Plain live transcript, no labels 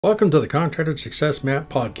Welcome to the Contractor Success Map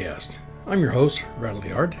podcast. I'm your host, Bradley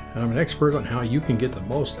Hart, and I'm an expert on how you can get the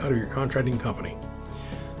most out of your contracting company.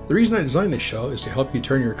 The reason I designed this show is to help you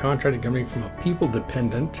turn your contracting company from a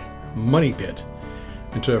people-dependent money pit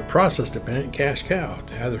into a process-dependent cash cow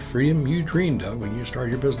to have the freedom you dreamed of when you started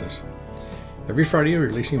your business. Every Friday, we're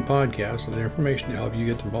releasing podcasts with information to help you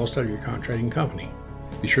get the most out of your contracting company.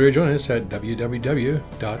 Be sure to join us at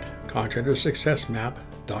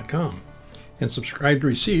www.contractorsuccessmap.com. and subscribe to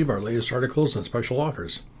receive our latest articles and special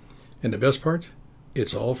offers. And the best part,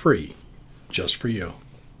 it's all free, just for you.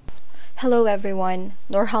 Hello everyone,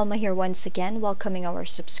 Norhalma here once again, welcoming our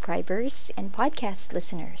subscribers and podcast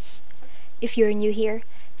listeners. If you're new here,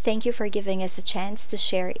 thank you for giving us a chance to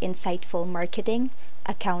share insightful marketing,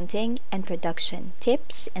 accounting, and production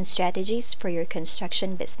tips and strategies for your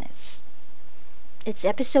construction business. It's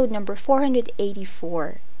episode number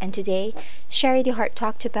 484, and today, Sherry DeHart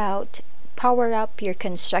talked about power up your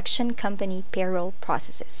construction company payroll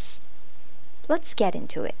processes. Let's get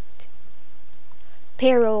into it.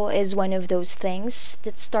 Payroll is one of those things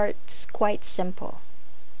that starts quite simple.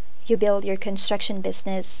 You build your construction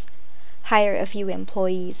business, hire a few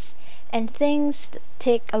employees, and things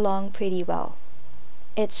tick along pretty well.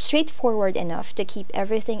 It's straightforward enough to keep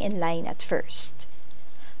everything in line at first.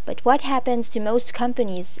 But what happens to most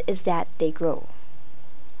companies is that they grow.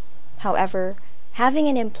 However, having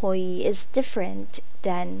an employee is different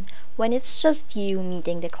than when it's just you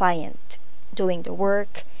meeting the client, doing the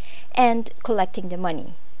work, and collecting the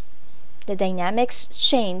money. The dynamics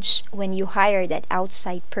change when you hire that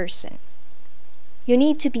outside person. You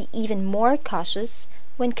need to be even more cautious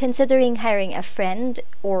when considering hiring a friend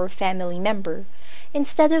or family member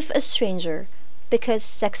instead of a stranger, because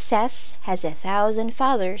success has 1,000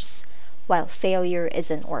 fathers while failure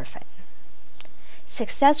is an orphan.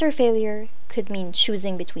 Success or failure could mean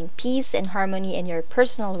choosing between peace and harmony in your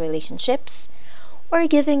personal relationships or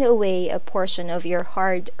giving away a portion of your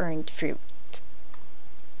hard-earned fruit.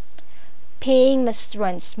 Paying must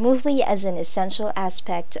run smoothly as an essential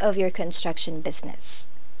aspect of your construction business.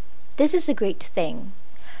 This is a great thing,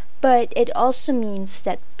 but it also means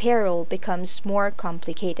that payroll becomes more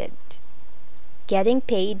complicated. Getting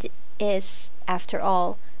paid is, after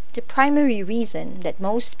all, the primary reason that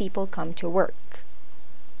most people come to work.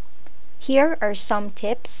 Here are some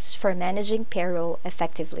tips for managing payroll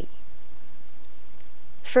effectively.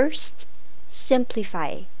 First,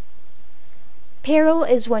 simplify. Payroll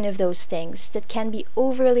is one of those things that can be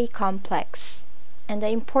overly complex, and the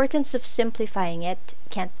importance of simplifying it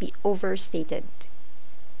can't be overstated.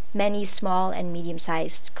 Many small and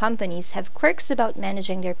medium-sized companies have quirks about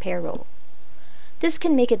managing their payroll. This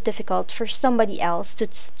can make it difficult for somebody else to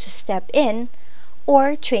step in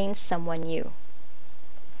or train someone new.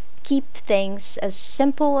 Keep things as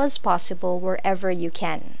simple as possible wherever you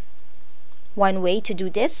can. One way to do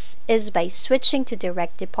this is by switching to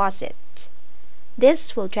direct deposit.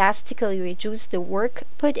 This will drastically reduce the work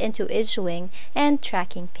put into issuing and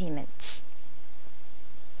tracking payments.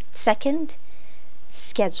 Second,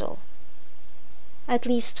 schedule. At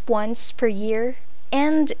least once per year,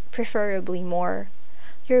 and preferably more,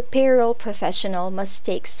 your payroll professional must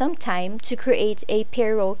take some time to create a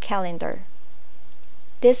payroll calendar.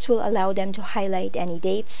 This will allow them to highlight any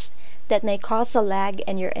dates that may cause a lag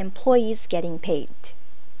in your employees getting paid.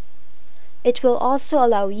 It will also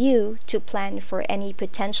allow you to plan for any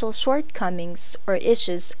potential shortcomings or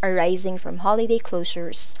issues arising from holiday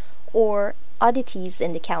closures or oddities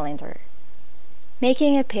in the calendar.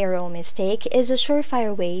 Making a payroll mistake is a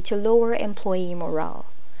surefire way to lower employee morale,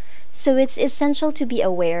 so it's essential to be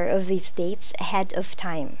aware of these dates ahead of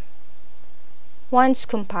time. Once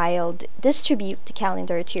compiled, distribute the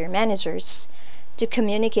calendar to your managers to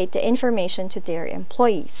communicate the information to their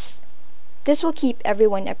employees. This will keep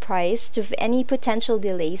everyone apprised of any potential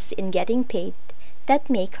delays in getting paid that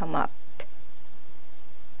may come up.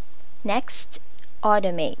 Next,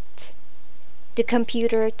 automate. The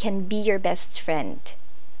computer can be your best friend.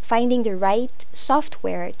 Finding the right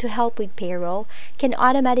software to help with payroll can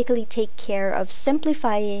automatically take care of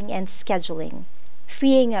simplifying and scheduling,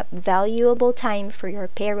 freeing up valuable time for your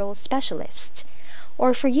payroll specialist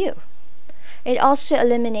or for you. It also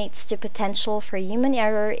eliminates the potential for human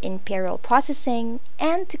error in payroll processing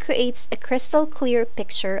and creates a crystal clear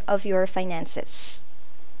picture of your finances.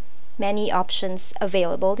 Many options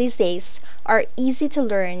available these days are easy to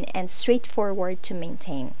learn and straightforward to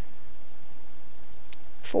maintain.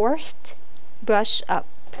 Fourth, brush up.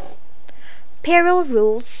 Payroll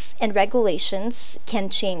rules and regulations can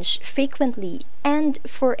change frequently and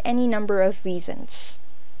for any number of reasons.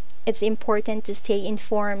 It's important to stay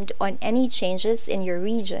informed on any changes in your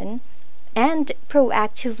region and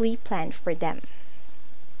proactively plan for them.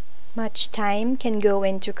 Much time can go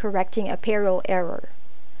into correcting a payroll error,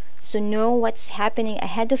 so know what's happening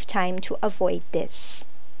ahead of time to avoid this.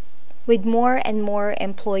 With more and more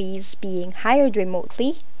employees being hired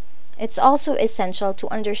remotely, it's also essential to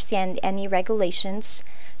understand any regulations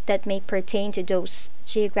that may pertain to those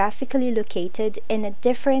geographically located in a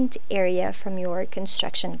different area from your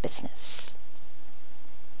construction business.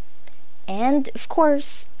 And of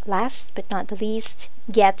course, last but not the least,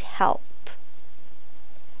 get help.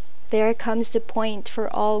 There comes the point for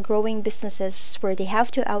all growing businesses where they have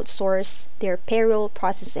to outsource their payroll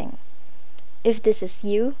processing. If this is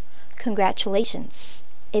you, congratulations.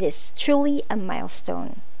 It is truly a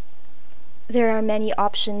milestone. There are many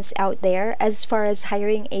options out there as far as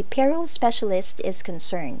hiring a payroll specialist is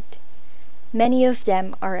concerned. Many of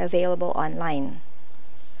them are available online.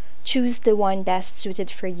 Choose the one best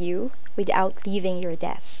suited for you without leaving your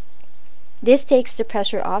desk. This takes the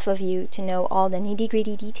pressure off of you to know all the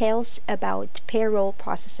nitty-gritty details about payroll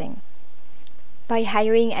processing. By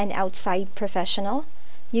hiring an outside professional,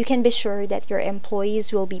 you can be sure that your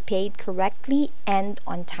employees will be paid correctly and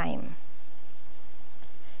on time.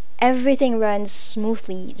 Everything runs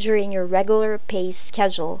smoothly during your regular pay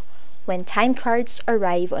schedule when time cards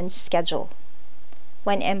arrive on schedule.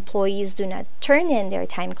 When employees do not turn in their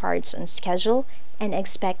time cards on schedule and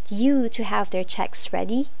expect you to have their checks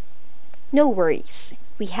ready, no worries,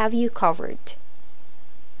 we have you covered.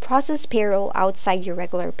 Process payroll outside your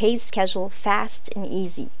regular pay schedule fast and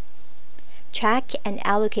easy. Track and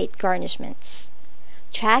allocate garnishments.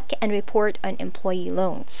 Track and report on employee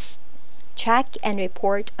loans. Track and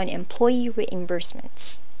report on employee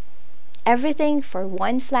reimbursements. Everything for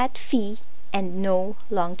one flat fee and no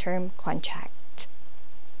long-term contract.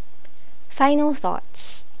 Final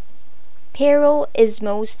thoughts. Payroll is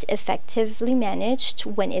most effectively managed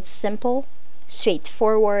when it's simple,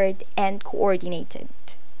 straightforward, and coordinated.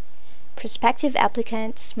 Prospective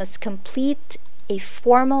applicants must complete a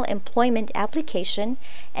formal employment application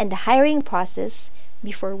and the hiring process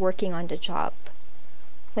before working on the job.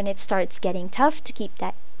 When it starts getting tough to keep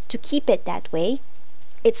it that way,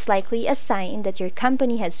 it's likely a sign that your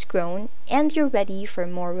company has grown and you're ready for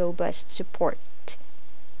more robust support.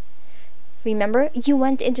 Remember, you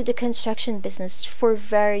went into the construction business for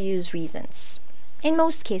various reasons. In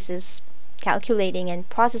most cases, calculating and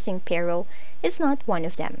processing payroll is not one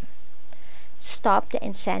of them. Stop the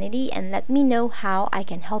insanity and let me know how I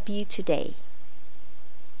can help you today.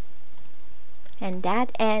 And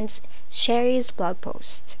that ends Sherry's blog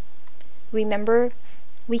post. Remember,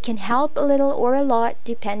 we can help a little or a lot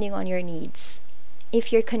depending on your needs.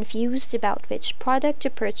 If you're confused about which product to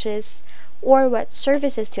purchase or what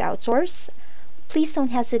services to outsource, please don't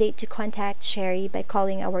hesitate to contact Sherry by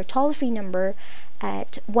calling our toll-free number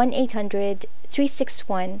at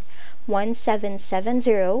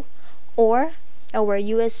 1-800-361-1770 or our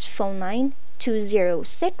US phone line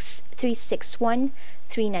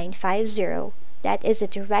 206-361-3950. That is a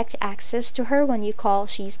direct access to her. When you call,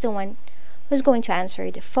 she's the one who's going to answer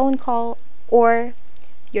the phone call, or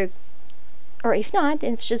if not,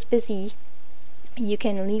 if she's busy, you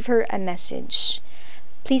can leave her a message.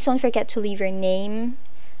 Please don't forget to leave your name,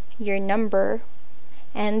 your number,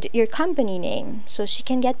 and your company name so she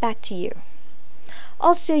can get back to you.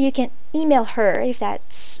 Also, you can email her if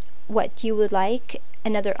that's what you would like.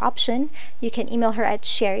 Another option, you can email her at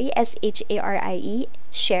Sherry, SHARIE,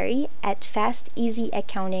 Sherry at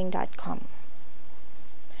fasteasyaccounting.com.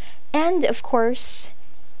 And of course,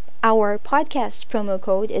 our podcast promo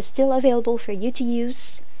code is still available for you to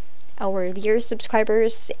use. Our dear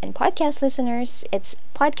subscribers and podcast listeners, it's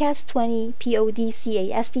podcast20,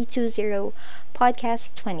 PODCAST20,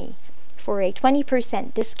 podcast20 for a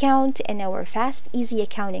 20% discount in our Fast Easy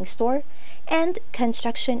Accounting store and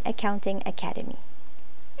Construction Accounting Academy.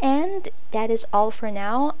 And that is all for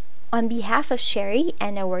now. On behalf of Sherry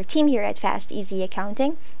and our team here at Fast Easy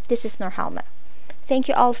Accounting, this is Norhalma. Thank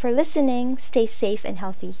you all for listening. Stay safe and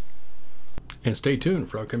healthy. And stay tuned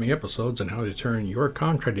for upcoming episodes on how to turn your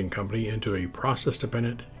contracting company into a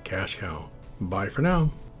process-dependent cash cow. Bye for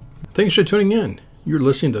now. Thanks for tuning in. You're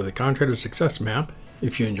listening to the Contractor Success Map.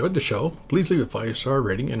 If you enjoyed the show, please leave a 5-star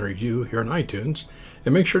rating and review here on iTunes.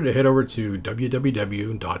 And make sure to head over to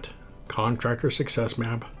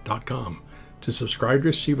www.contractorsuccessmap.com to subscribe to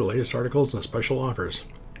receive the latest articles and special offers.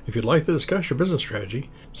 If you'd like to discuss your business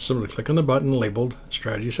strategy, simply click on the button labeled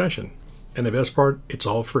Strategy Session. And the best part, it's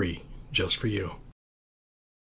all free, just for you.